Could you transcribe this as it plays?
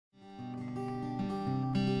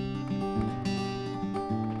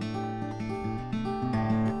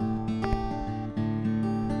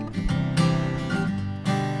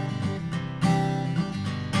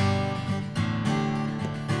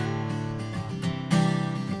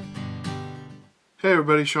Hey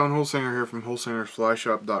everybody, Sean Holsinger here from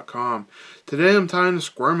HolsingerFlyShop.com. Today I'm tying the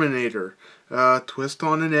Sqirminator, twist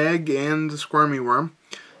on an egg and the squirmy worm.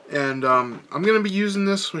 And I'm going to be using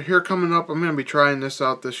this here coming up. I'm going to be trying this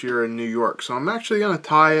out this year in New York. So I'm actually going to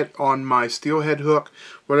tie it on my steelhead hook,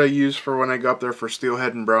 what I use for when I go up there for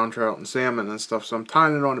steelhead and brown trout and salmon and stuff. So I'm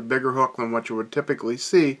tying it on a bigger hook than what you would typically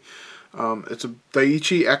see. It's a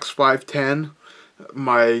Daiichi X510,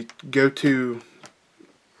 my go-to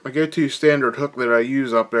standard hook that I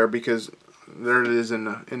use up there, because there it is in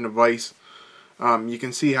the vise. You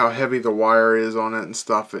can see how heavy the wire is on it and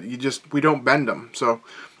stuff. We don't bend them, so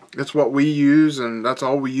that's what we use, and that's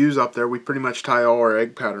all we use up there. We pretty much tie all our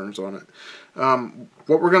egg patterns on it.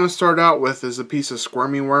 What we're going to start out with is a piece of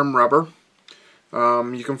squirmy worm rubber.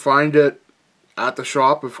 You can find it at the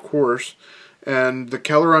shop, of course, and the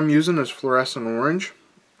color I'm using is fluorescent orange.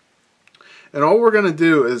 And all we're going to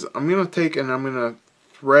do is I'm going to take and I'm going to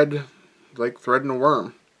thread, like threading a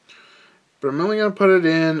worm, but I'm only going to put it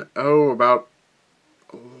in about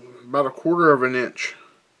a quarter of an inch.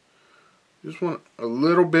 Just want a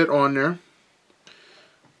little bit on there,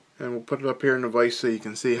 and we'll put it up here in the vise so you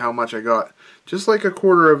can see how much I got. Just like a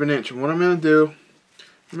quarter of an inch. And what I'm going to do,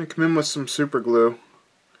 I'm going to come in with some super glue.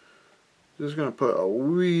 Just going to put a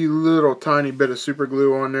wee little tiny bit of super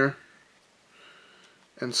glue on there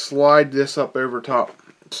and slide this up over top.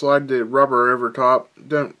 Slide the rubber over top.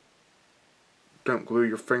 Don't glue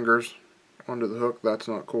your fingers onto the hook. That's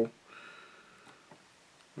not cool.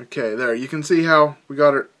 Okay, there. You can see how we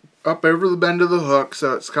got it up over the bend of the hook,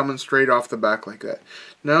 so it's coming straight off the back like that.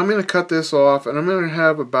 Now I'm going to cut this off, and I'm going to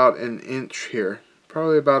have about an inch here.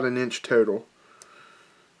 Probably about an inch total.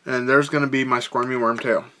 And there's going to be my squirmy worm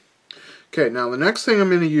tail. Okay, now the next thing I'm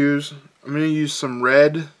going to use some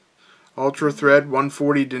red Ultra Thread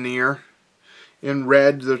 140 denier. In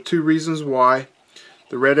red, there are two reasons why.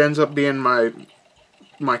 The red ends up being my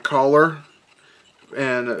collar,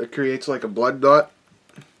 and it creates like a blood dot.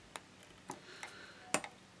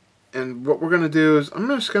 And what we're going to do is I'm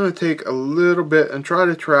just going to take a little bit and try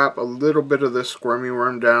to trap a little bit of this squirmy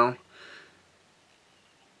worm down.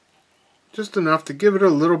 Just enough to give it a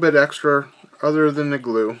little bit extra other than the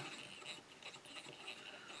glue.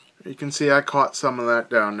 You can see I caught some of that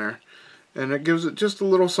down there. And it gives it just a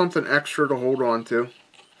little something extra to hold on to.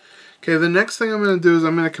 Okay, the next thing I'm going to do is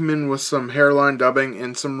I'm going to come in with some hairline dubbing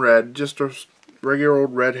and some red, just a regular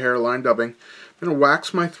old red hairline dubbing. I'm going to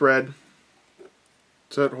wax my thread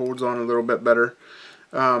so it holds on a little bit better.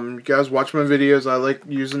 You guys watch my videos, I like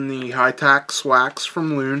using the high-tack wax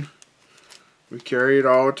from Loon. We carry it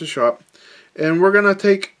all at the shop. And we're going to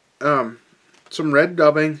take some red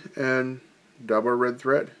dubbing and dub our red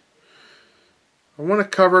thread. I want to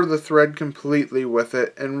cover the thread completely with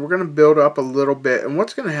it, and we're going to build up a little bit. And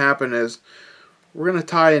what's going to happen is we're going to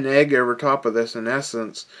tie an egg over top of this in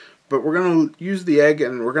essence, but we're going to use the egg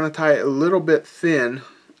and we're going to tie it a little bit thin,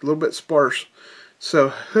 a little bit sparse. So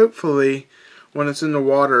hopefully when it's in the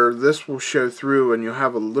water, this will show through and you'll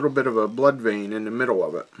have a little bit of a blood vein in the middle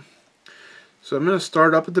of it. So I'm going to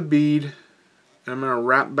start up at the bead, and I'm going to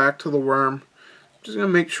wrap back to the worm. Just going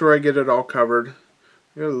to make sure I get it all covered.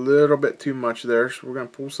 Got a little bit too much there, so we're going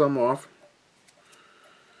to pull some off.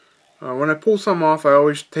 When I pull some off, I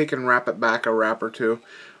always take and wrap it back a wrap or two.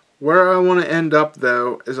 Where I want to end up,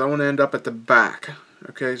 though, is I want to end up at the back.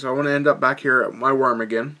 Okay, so I want to end up back here at my worm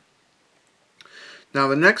again. Now,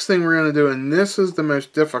 the next thing we're going to do, and this is the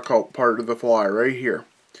most difficult part of the fly right here.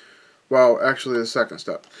 Well, actually, the second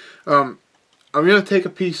step. I'm going to take a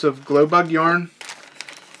piece of glow bug yarn.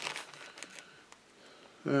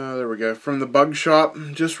 There we go, from the bug shop,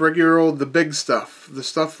 just regular old, the big stuff, the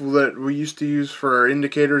stuff that we used to use for our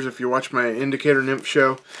indicators. If you watch my indicator nymph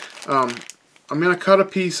show, I'm going to cut a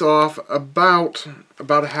piece off about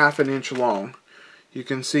a half an inch long. You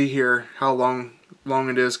can see here how long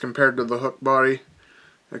it is compared to the hook body.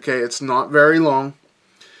 Okay, it's not very long,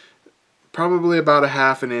 probably about a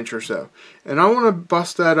half an inch or so. And I want to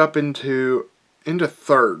bust that up into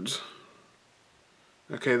thirds.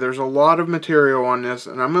 Okay, there's a lot of material on this,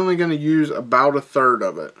 and I'm only going to use about a third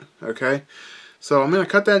of it. Okay, so I'm going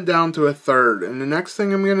to cut that down to a third, and the next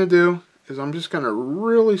thing I'm going to do is I'm just going to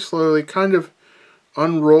really slowly kind of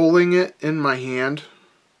unrolling it in my hand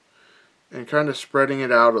and kind of spreading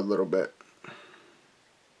it out a little bit.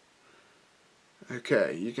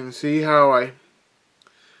 Okay, you can see how I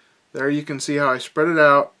spread it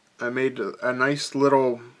out. I made a nice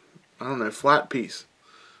little, I don't know, flat piece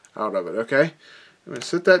out of it. Okay, I'm going to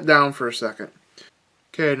sit that down for a second.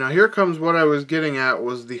 Okay, now here comes what I was getting at,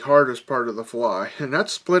 was the hardest part of the fly, and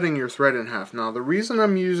that's splitting your thread in half. Now, the reason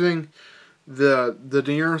I'm using the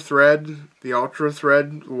denier thread, the Ultra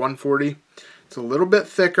Thread 140, It's a little bit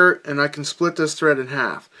thicker, and I can split this thread in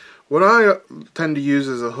half. What I tend to use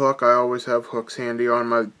is a hook. I always have hooks handy on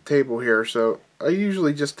my table here, so I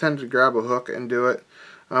usually just tend to grab a hook and do it.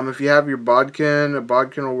 If you have your bodkin, a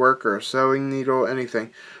bodkin will work, or a sewing needle,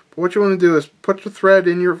 anything. But what you want to do is put the thread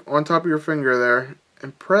on top of your finger there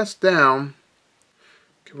and press down.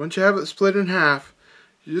 Okay, once you have it split in half,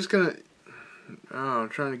 you're just gonna. Oh, I'm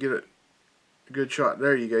trying to get it a good shot.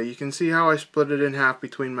 There you go. You can see how I split it in half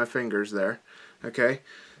between my fingers there. Okay.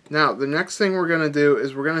 Now the next thing we're gonna do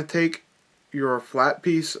is we're gonna take your flat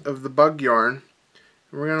piece of the bug yarn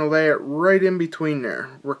and we're gonna lay it right in between there.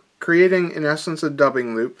 We're creating, in essence, a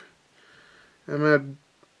dubbing loop. I'm gonna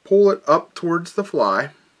pull it up towards the fly.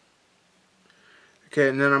 Okay,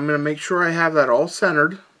 and then I'm gonna make sure I have that all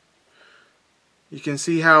centered. You can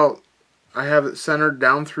see how I have it centered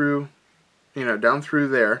down through, down through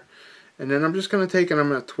there. And then I'm just going to take and I'm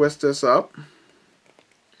going to twist this up.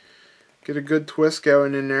 Get a good twist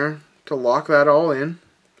going in there to lock that all in.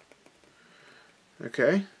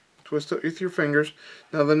 Okay, twist it with your fingers.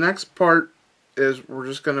 Now the next part is we're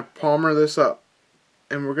just going to palmer this up.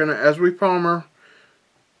 And we're going to, as we palmer,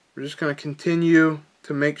 we're just going to continue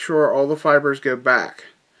to make sure all the fibers go back.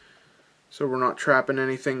 So we're not trapping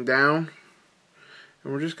anything down.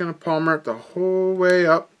 And we're just going to palmer it the whole way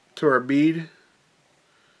up to our bead.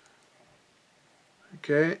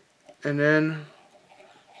 Okay, and then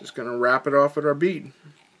just going to wrap it off at our bead.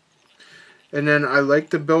 And then I like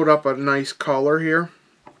to build up a nice collar here.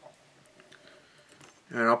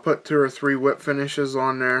 And I'll put 2 or 3 whip finishes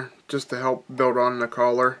on there just to help build on the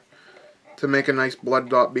collar to make a nice blood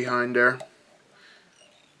dot behind there.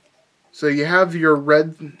 So you have your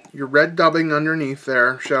red dubbing underneath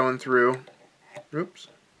there showing through. Oops.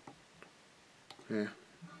 Yeah.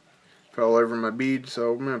 Fell over my bead,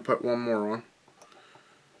 so I'm going to put one more on.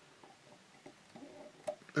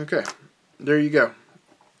 Okay. There you go.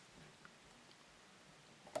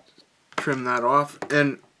 Trim that off.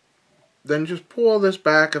 And then just pull all this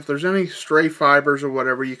back. If there's any stray fibers or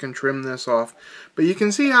whatever, you can trim this off. But you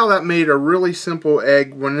can see how that made a really simple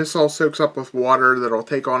egg. When this all soaks up with water, that'll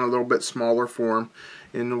take on a little bit smaller form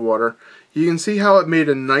in the water. You can see how it made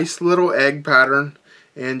a nice little egg pattern,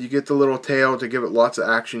 and you get the little tail to give it lots of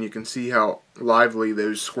action. You can see how lively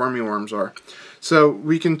those squirmy worms are. So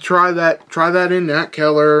we can try that in that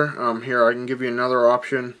color. Here, I can give you another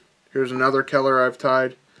option. Here's another color I've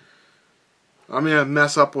tied. I'm gonna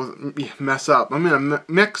mix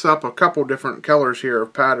up a couple different colors here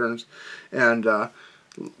of patterns, and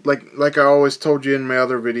like I always told you in my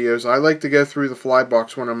other videos, I like to go through the fly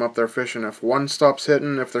box when I'm up there fishing. If one stops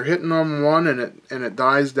hitting, if they're hitting on one and it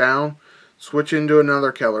dies down, switch into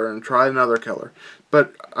another color and try another color.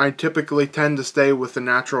 But I typically tend to stay with the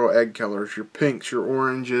natural egg colors, your pinks, your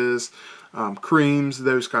oranges, creams,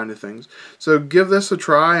 those kind of things. So give this a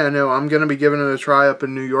try. I know I'm going to be giving it a try up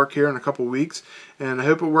in New York here in a couple weeks, and I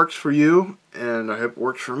hope it works for you, and I hope it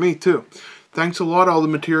works for me too. Thanks a lot. All the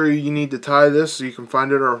material you need to tie this, you can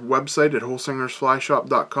find it at our website at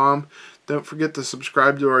holsingersflyshop.com. Don't forget to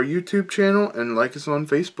subscribe to our YouTube channel and like us on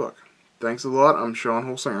Facebook. Thanks a lot. I'm Sean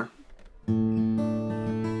Holsinger.